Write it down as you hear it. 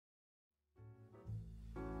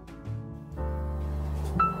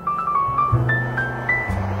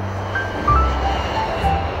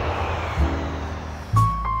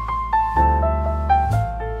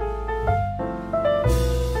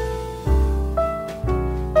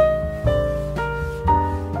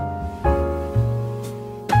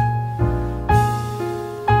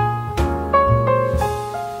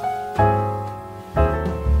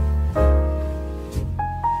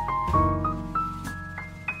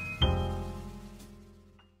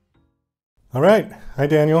All right. Hi,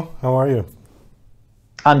 Daniel. How are you?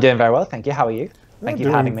 I'm doing very well, thank you. How are you? Oh, Thank you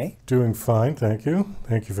for having me. doing fine. Thank you.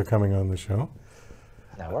 Thank you for coming on the show.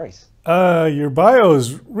 No worries. Your bio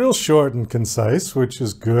is real short and concise, which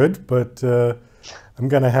is good, but I'm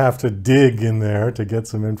going to have to dig in there to get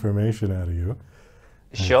some information out of you,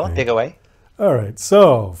 I Sure, dig think. away. All right.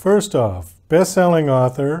 So, first off, best-selling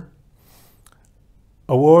author,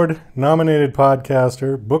 award-nominated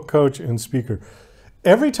podcaster, book coach, and speaker.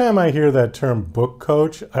 Every time I hear that term book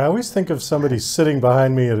coach, I always think of somebody sitting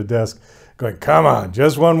behind me at a desk going, come on,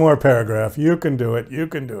 just one more paragraph. You can do it. You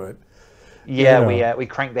can do it. You Yeah, we know. we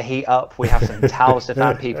crank the heat up. We have some towels to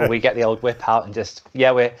fan people. We get the old whip out and just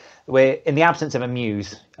we're in the absence of a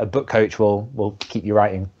muse, a book coach will keep you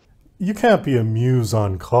writing. You can't be a muse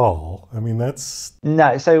on call. I mean, that's.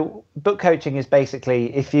 No, so book coaching is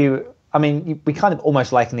basically if you. I mean, we kind of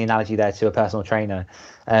almost liken the analogy there to a personal trainer.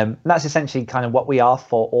 That's essentially kind of what we are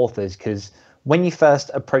for authors, because when you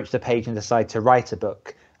first approach the page and decide to write a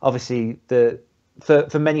book, obviously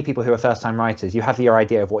for many people who are first time writers, you have your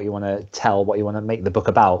idea of what you want to tell, what you want to make the book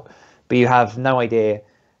about, but you have no idea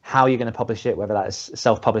how you're going to publish it, whether that's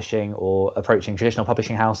self-publishing or approaching traditional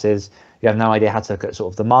publishing houses. You have no idea how to look at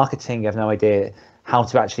sort of the marketing. You have no idea how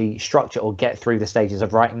to actually structure or get through the stages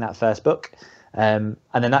of writing that first book. And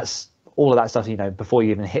then that's all of that stuff, before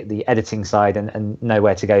you even hit the editing side and know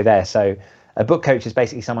where to go there. So a book coach is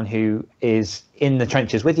basically someone who is in the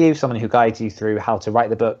trenches with you, someone who guides you through how to write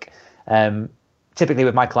the book. Typically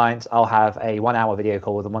with my clients, I'll have a 1 hour video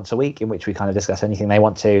call with them once a week in which we kind of discuss anything they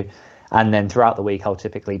want to. And then throughout the week, I'll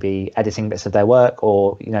typically be editing bits of their work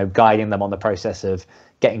or, guiding them on the process of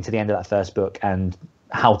getting to the end of that first book and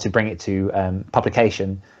how to bring it to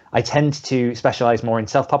publication. I tend to specialize more in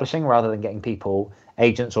self-publishing rather than getting people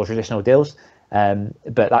agents or traditional deals. But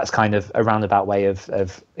that's kind of a roundabout way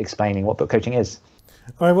of explaining what book coaching is.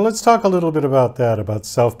 All right, well, let's talk a little bit about that, about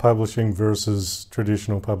self-publishing versus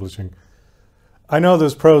traditional publishing. I know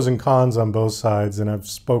there's pros and cons on both sides, and I've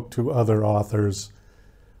spoke to other authors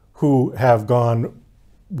who have gone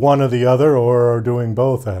one or the other or are doing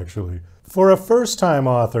both, actually. For a first-time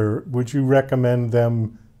author, would you recommend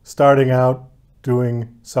them starting out doing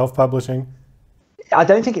self-publishing? I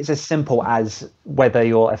don't think it's as simple as whether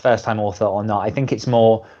you're a first-time author or not. I think it's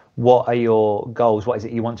more, what are your goals? What is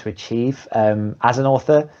it you want to achieve as an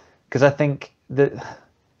author? Because I think that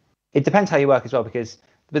it depends how you work as well. Because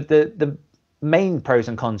the main pros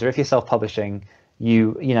and cons are, if you're self-publishing,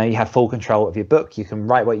 you have full control of your book. You can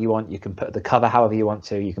write what you want. You can put the cover however you want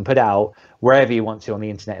to. You can put it out wherever you want to on the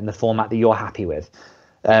internet in the format that you're happy with.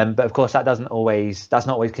 But of course, that's not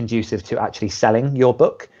always conducive to actually selling your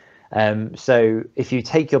book. So if you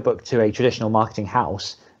take your book to a traditional marketing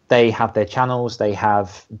house, they have their channels, they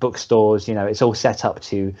have bookstores, it's all set up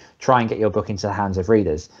to try and get your book into the hands of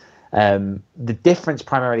readers. The difference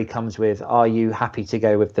primarily comes with, are you happy to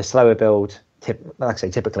go with the slower build, like I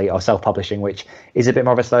say, typically, or self-publishing, which is a bit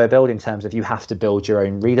more of a slower build in terms of you have to build your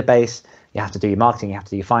own reader base, you have to do your marketing, you have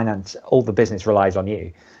to do your finance, all the business relies on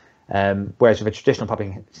you. Whereas with a traditional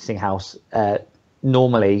publishing house,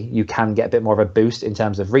 normally you can get a bit more of a boost in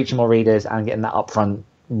terms of reaching more readers and getting that upfront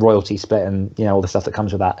royalty split and all the stuff that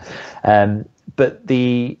comes with that. But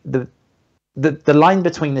the line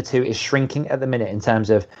between the two is shrinking at the minute in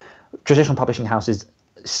terms of traditional publishing houses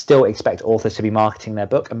still expect authors to be marketing their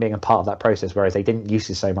book and being a part of that process, whereas they didn't used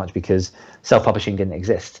to so much because self-publishing didn't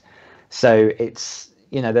exist. So it's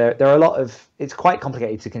there are a lot of, it's quite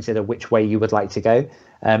complicated to consider which way you would like to go,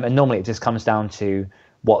 and normally it just comes down to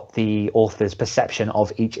what the author's perception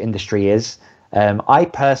of each industry is. I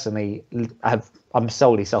personally I'm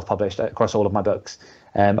solely self-published across all of my books.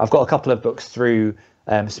 I've got a couple of books through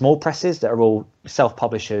small presses that are all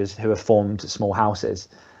self-publishers who have formed small houses.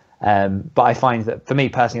 But I find that for me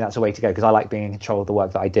personally, that's a way to go, because I like being in control of the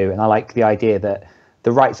work that I do. And I like the idea that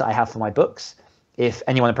the rights that I have for my books, if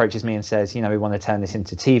anyone approaches me and says, we want to turn this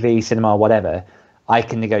into TV, cinema, whatever, I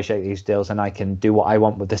can negotiate these deals and I can do what I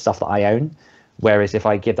want with the stuff that I own. Whereas if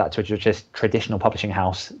I give that to a just traditional publishing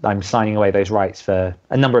house, I'm signing away those rights for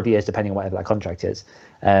a number of years, depending on whatever that contract is.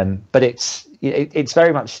 But it's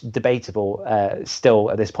very much debatable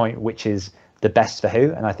still at this point, which is the best for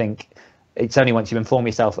who. And I think it's only once you inform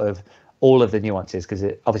yourself of all of the nuances, because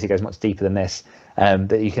it obviously goes much deeper than this,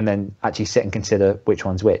 that you can then actually sit and consider which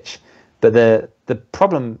one's which. But the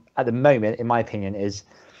problem at the moment, in my opinion, is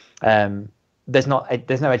there's no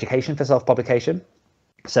education for self-publication.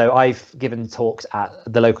 So I've given talks at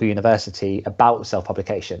the local university about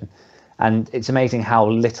self-publication, and it's amazing how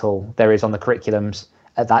little there is on the curriculums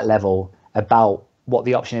at that level about what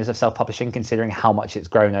the option is of self-publishing, considering how much it's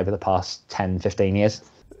grown over the past 10, 15 years.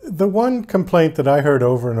 The one complaint that I heard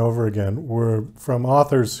over and over again were from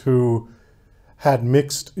authors who had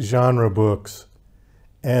mixed genre books,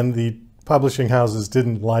 and the publishing houses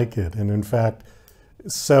didn't like it. And in fact,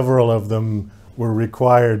 several of them were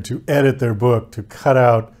required to edit their book to cut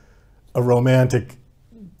out a romantic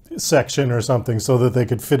section or something so that they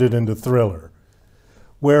could fit it into thriller.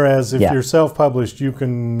 Whereas if you're self-published, you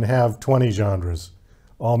can have 20 genres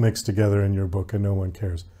all mixed together in your book and no one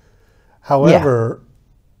cares. However,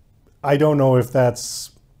 I don't know if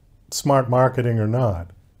that's smart marketing or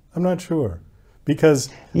not. I'm not sure. Because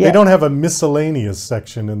they don't have a miscellaneous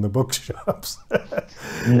section in the bookshops.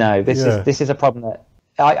 No, this is a problem that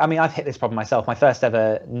I mean, I've hit this problem myself. My first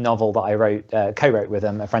ever novel that I wrote, co-wrote with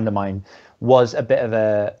a friend of mine, was a bit of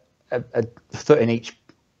a foot in each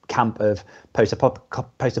camp of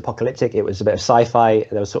post-apocalyptic. It was a bit of sci-fi.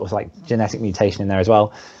 There was sort of like genetic mutation in there as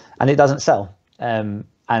well, and it doesn't sell.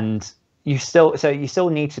 And you still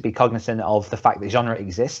need to be cognizant of the fact that genre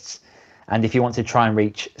exists, and if you want to try and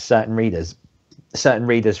reach certain readers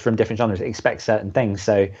from different genres expect certain things.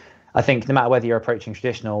 So I think no matter whether you're approaching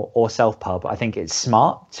traditional or self-pub, I think it's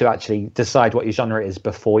smart to actually decide what your genre is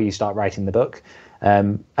before you start writing the book.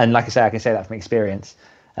 And like I say, I can say that from experience.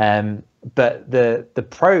 But the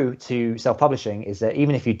pro to self-publishing is that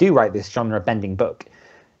even if you do write this genre-bending book,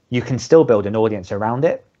 you can still build an audience around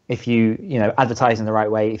it. If you advertise in the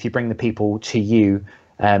right way, if you bring the people to you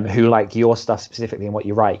who like your stuff specifically and what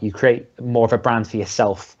you write, you create more of a brand for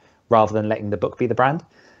yourself rather than letting the book be the brand.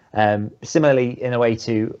 Similarly, in a way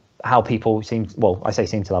to how people I say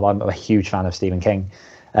seem to love, I'm a huge fan of Stephen King.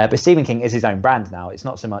 But Stephen King is his own brand now. It's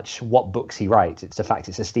not so much what books he writes, it's the fact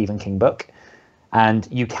it's a Stephen King book. And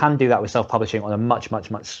you can do that with self-publishing on a much,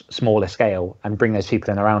 much, much smaller scale and bring those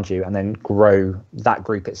people in around you and then grow that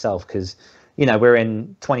group itself. Because, we're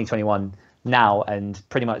in 2021 now, and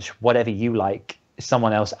pretty much whatever you like,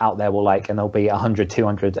 someone else out there will like, and there'll be 100,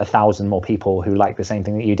 200, 1,000 more people who like the same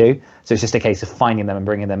thing that you do. So it's just a case of finding them and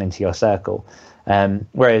bringing them into your circle.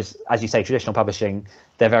 Whereas, as you say, traditional publishing,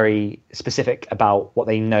 they're very specific about what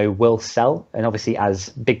they know will sell. And obviously, as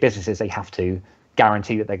big businesses, they have to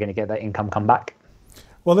guarantee that they're going to get that income come back.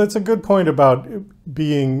 Well, that's a good point about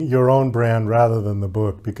being your own brand rather than the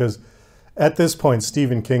book, because at this point,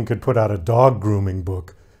 Stephen King could put out a dog grooming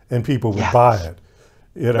book and people would buy it.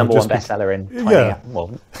 Number one bestseller in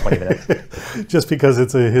 20 minutes. Just because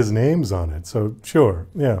his name's on it. So, sure,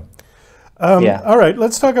 all right,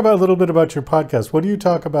 let's talk about a little bit about your podcast. What do you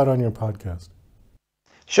talk about on your podcast?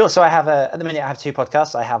 Sure. So I have at the minute I have two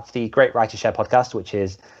podcasts. I have the Great Writer Share podcast, which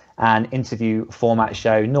is an interview format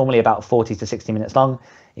show, normally about 40 to 60 minutes long,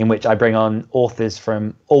 in which I bring on authors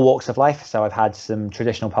from all walks of life. So I've had some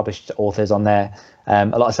traditional published authors on there, a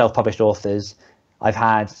lot of self-published authors. I've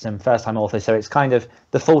had some first-time authors. So it's kind of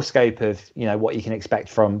the full scope of what you can expect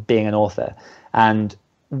from being an author. And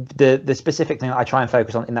the specific thing that I try and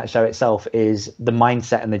focus on in that show itself is the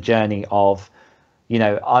mindset and the journey of,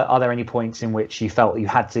 are there any points in which you felt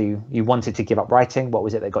you wanted to give up writing? What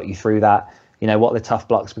was it that got you through that? What are the tough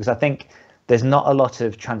blocks? Because I think there's not a lot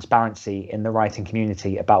of transparency in the writing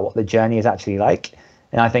community about what the journey is actually like.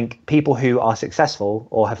 And I think people who are successful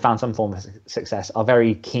or have found some form of success are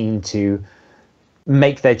very keen to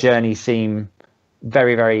make their journey seem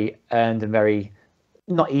very, very earned and very,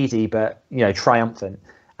 not easy, but, triumphant.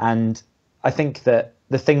 And I think that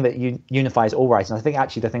the thing that unifies all writers, and I think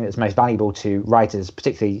actually the thing that's most valuable to writers,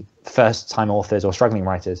 particularly first-time authors or struggling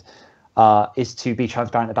writers, is to be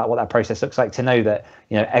transparent about what that process looks like, to know that,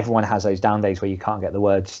 everyone has those down days where you can't get the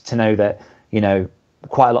words, to know that,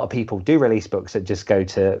 quite a lot of people do release books that just go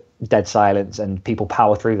to dead silence and people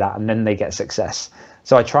power through that and then they get success.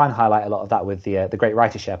 So I try and highlight a lot of that with the Great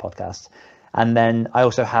Writer Share podcast. And then I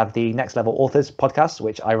also have the Next Level Authors podcast,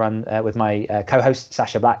 which I run with my co-host,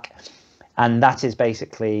 Sasha Black. And that is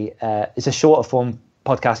basically, it's a shorter form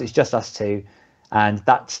podcast. It's just us two. And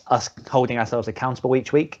that's us holding ourselves accountable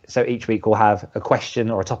each week. So each week we'll have a question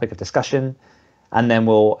or a topic of discussion, and then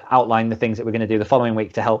we'll outline the things that we're going to do the following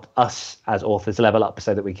week to help us as authors level up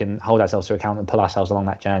so that we can hold ourselves to account and pull ourselves along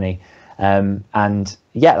that journey. And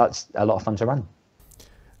that's a lot of fun to run.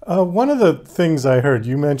 One of the things I heard,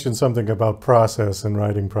 you mentioned something about process and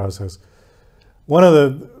writing process. One of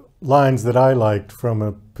the lines that I liked from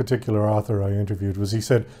a particular author I interviewed was he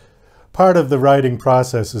said, part of the writing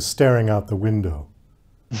process is staring out the window.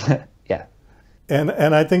 Yeah. And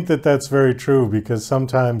I think that that's very true, because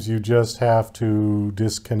sometimes you just have to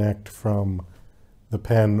disconnect from the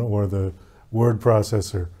pen or the word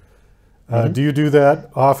processor. Do you do that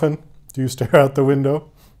often? Do you stare out the window?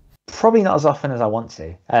 Probably not as often as I want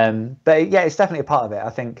to. But yeah, it's definitely a part of it. I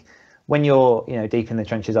think when you're, deep in the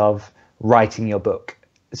trenches of writing your book,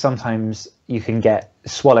 sometimes you can get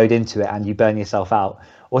swallowed into it and you burn yourself out,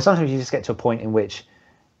 or sometimes you just get to a point in which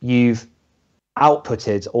you've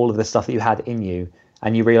outputted all of the stuff that you had in you,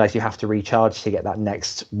 and you realize you have to recharge to get that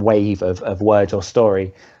next wave of words or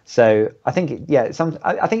story. So I think,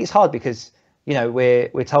 I think it's hard because, you know,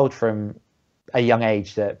 we're told from a young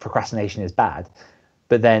age that procrastination is bad,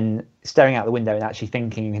 but then staring out the window and actually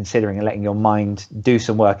thinking and considering and letting your mind do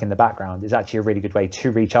some work in the background is actually a really good way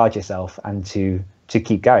to recharge yourself and to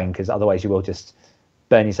keep going, because otherwise you will just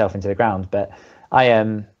burn yourself into the ground. But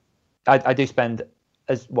I do spend,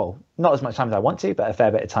 as well, not as much time as I want to, but a fair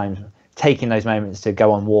bit of time taking those moments to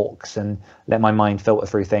go on walks and let my mind filter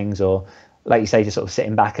through things, or like you say, just sort of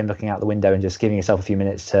sitting back and looking out the window and just giving yourself a few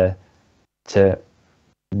minutes to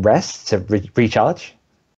rest, to recharge.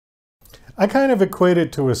 I kind of equate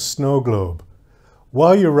it to a snow globe.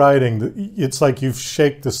 While you're riding, it's like you've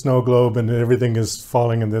shaked the snow globe and everything is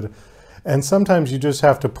falling and sometimes you just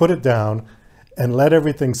have to put it down and let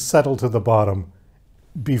everything settle to the bottom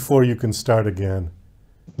before you can start again.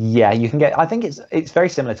 Yeah, you can get, I think it's very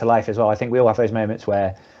similar to life as well. I think we all have those moments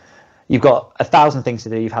where you've got 1,000 things to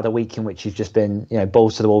do. You've had a week in which you've just been, you know,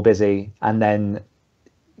 balls to the wall busy, and then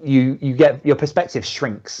you get, your perspective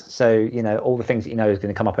shrinks. So, you know, all the things that you know is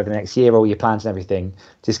going to come up over the next year, all your plans and everything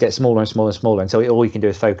just get smaller and smaller and smaller. And so all you can do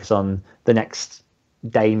is focus on the next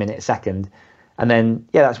day, minute, second. And then,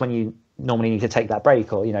 yeah, that's when you normally need to take that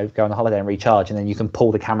break, or, you know, go on a holiday and recharge. And then you can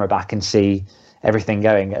pull the camera back and see everything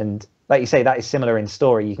going. And like you say, that is similar in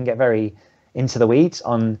story. You can get very into the weeds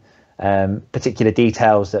on particular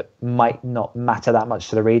details that might not matter that much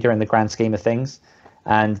to the reader in the grand scheme of things.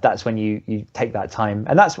 And that's when you take that time.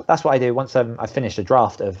 And that's what I do once I've finished a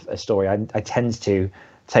draft of a story. I tend to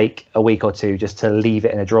take a week or two just to leave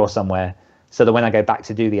it in a drawer somewhere, so that when I go back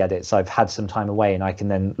to do the edits, I've had some time away and I can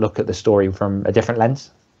then look at the story from a different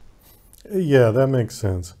lens. Yeah, that makes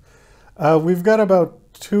sense. We've got about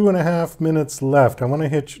 2.5 minutes left. I want to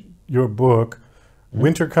hit your book,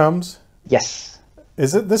 Winter Comes. Yes.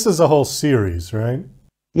 This is a whole series, right?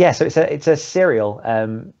 Yeah, so it's a serial,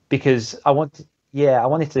 because I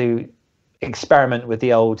wanted to experiment with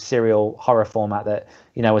the old serial horror format that,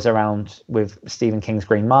 you know, was around with Stephen King's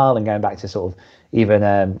Green Mile and going back to sort of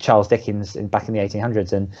even Charles Dickens back in the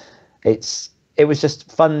 1800s. And it was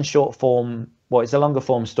just fun, short form. Well, it's a longer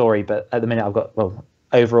form story, but at the minute I've got, well,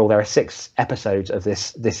 overall there are 6 episodes of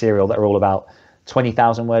this serial that are all about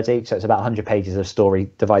 20,000 words each. So it's about 100 pages of story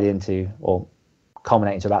divided into, or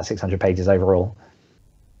culminating to about 600 pages overall.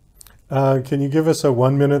 Can you give us a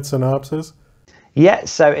 1-minute synopsis? Yeah,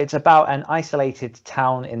 so it's about an isolated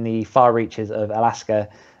town in the far reaches of Alaska,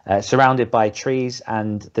 surrounded by trees,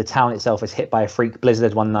 and the town itself is hit by a freak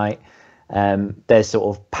blizzard one night. There's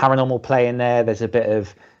sort of paranormal play in there. There's a bit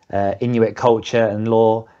of Inuit culture and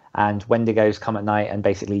lore, and Wendigos come at night and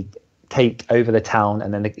basically take over the town.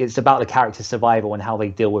 And then it's about the characters' survival and how they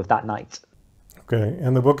deal with that night. Okay,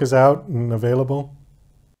 and the book is out and available?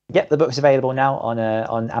 Yep, the book's available now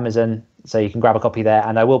on Amazon, so you can grab a copy there.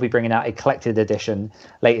 And I will be bringing out a collected edition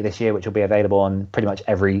later this year, which will be available on pretty much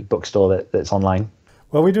every bookstore that's online.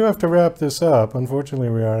 Well, we do have to wrap this up. Unfortunately,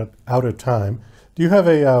 we are out of time. Do you have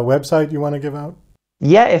a website you want to give out?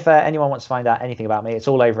 Yeah, if anyone wants to find out anything about me, it's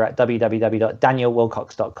all over at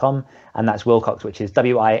www.danielwillcocks.com, and that's Willcocks, which is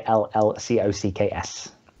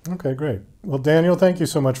Willcocks. Okay, great. Well, Daniel, thank you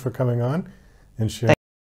so much for coming on and sharing.